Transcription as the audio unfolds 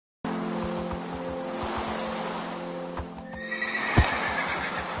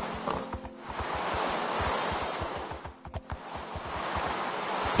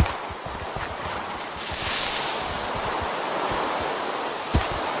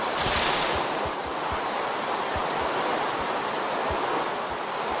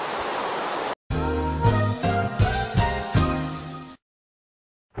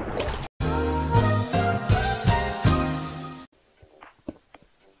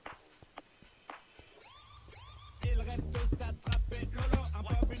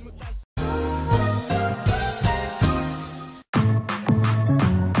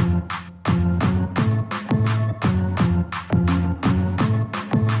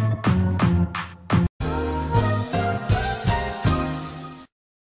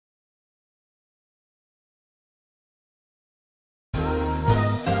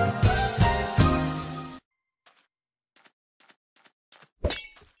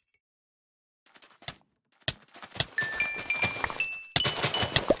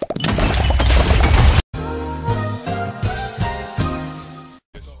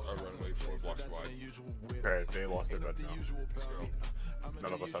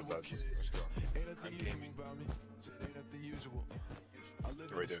None of us have that.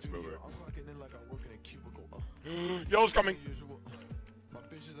 Right there, move it. Yellow's coming!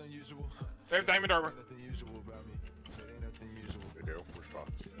 There's diamond armor! They do, we're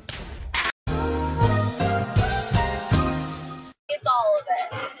fucked. It's all of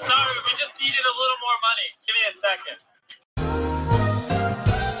it. Sorry, we just needed a little more money. Give me a second.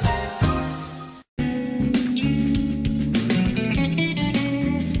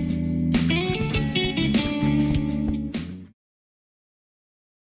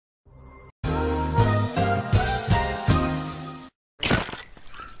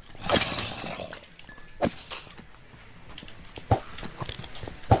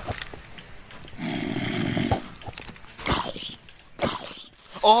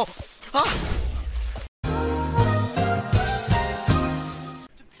 Oh! Ah!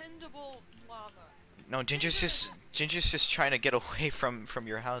 Dependable lava. No, Ginger's just trying to get away from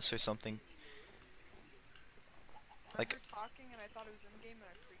your house or something. Like, Talking and I thought it was in game and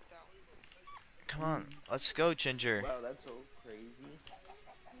I freaked out. come on, let's go, Ginger. Wow, that's so crazy.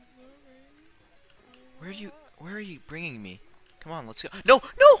 Where are you bringing me? Come on, let's go. No,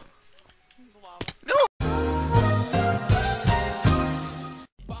 no, Lava. no!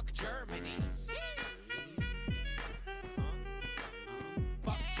 Fuck Germany.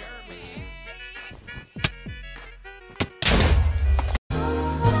 Fuck Germany.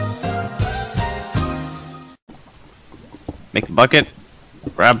 Make a bucket,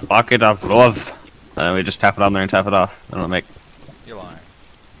 grab bucket of love, and then we just tap it on there and tap it off. Then it'll make. You're lying.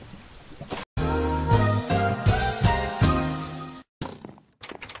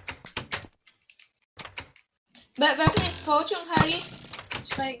 Bạn thành phố Trường Hay.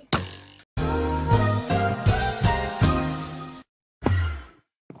 Vậy.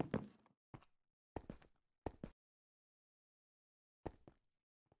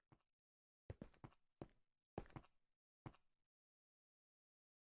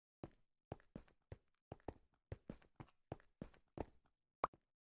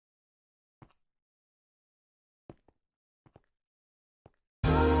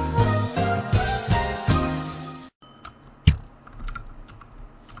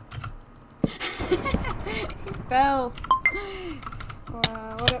 He fell.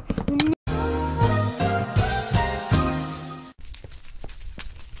 Wow, what a...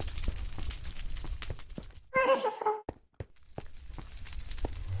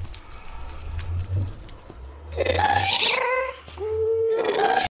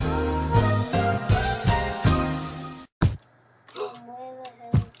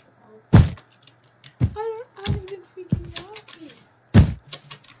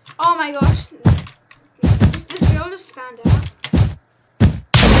 Oh my gosh. This girl just found out.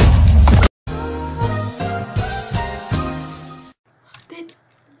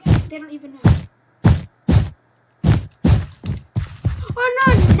 They don't even know. Oh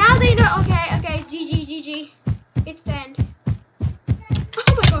no, now they know. Okay, GG. It's the end. Oh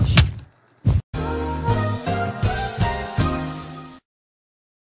my gosh.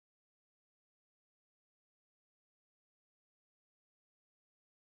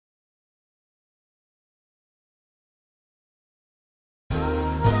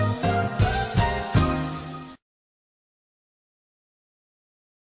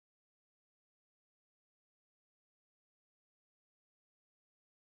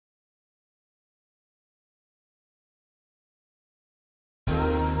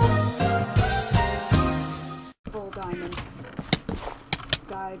 Full diamond.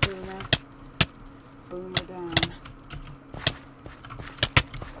 Die, boomer. Boomer down.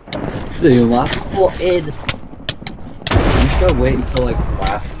 Dude, last spotted. You just gotta wait until like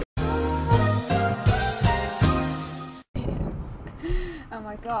last. Oh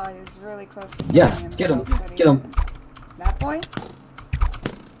my god, he was really close to Yes, killing get him, himself, but he get him. didn't. That boy?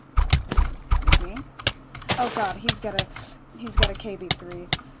 Me? Oh god, he's got a KB3.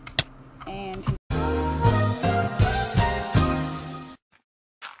 And he's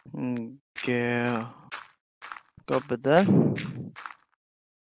Okay. Copy that.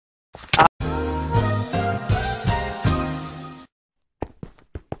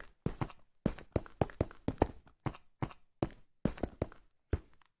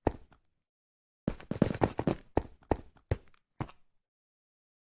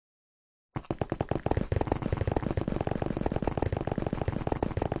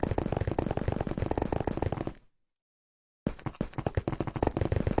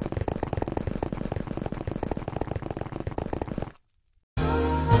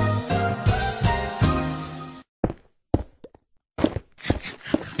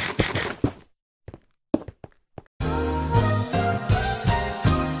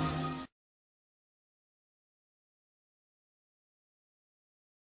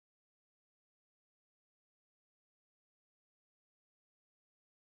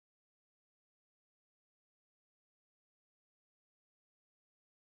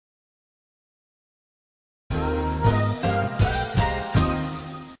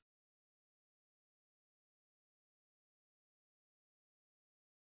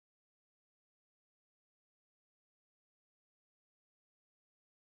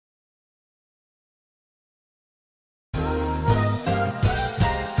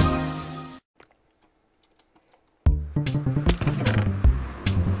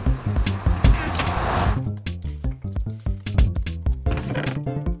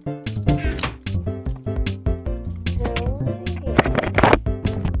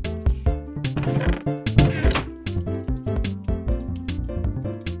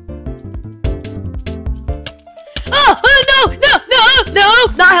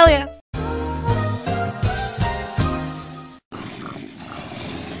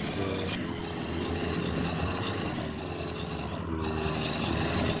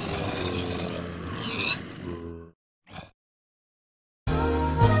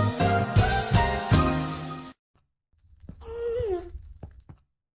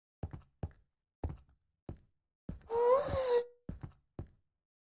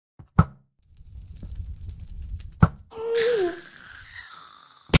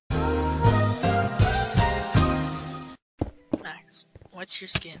 What's your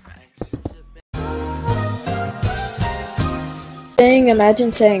skin, Max?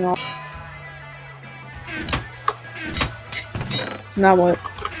 Imagine saying all. Now what?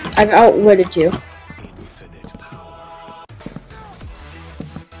 I've outwitted you.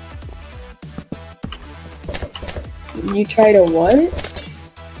 You try to what?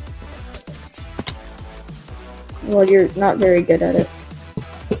 Well, you're not very good at it.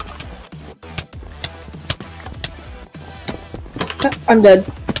 I'm dead.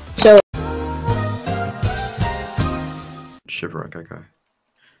 So. Shivering, okay.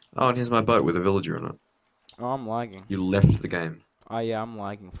 Oh, and here's my boat with a villager in it. Oh, I'm lagging. You left the game. Oh yeah, I'm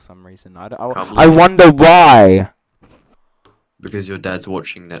lagging for some reason. I leave. wonder why. Because your dad's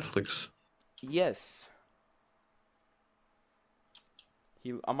watching Netflix. Yes.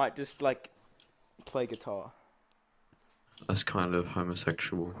 I might just like play guitar. That's kind of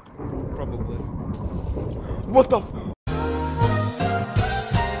homosexual. Probably. What the?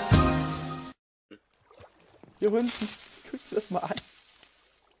 Johan, guck dir das mal an.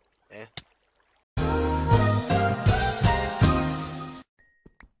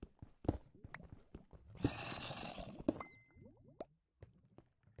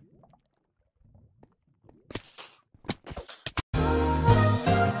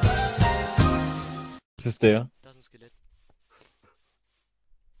 Das ist der. Das ist ein Skelett.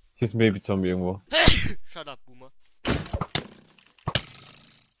 Hier ist ein Babyzombie irgendwo. Shut up, Boomer. Du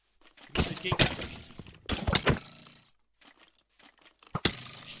musst dich gegen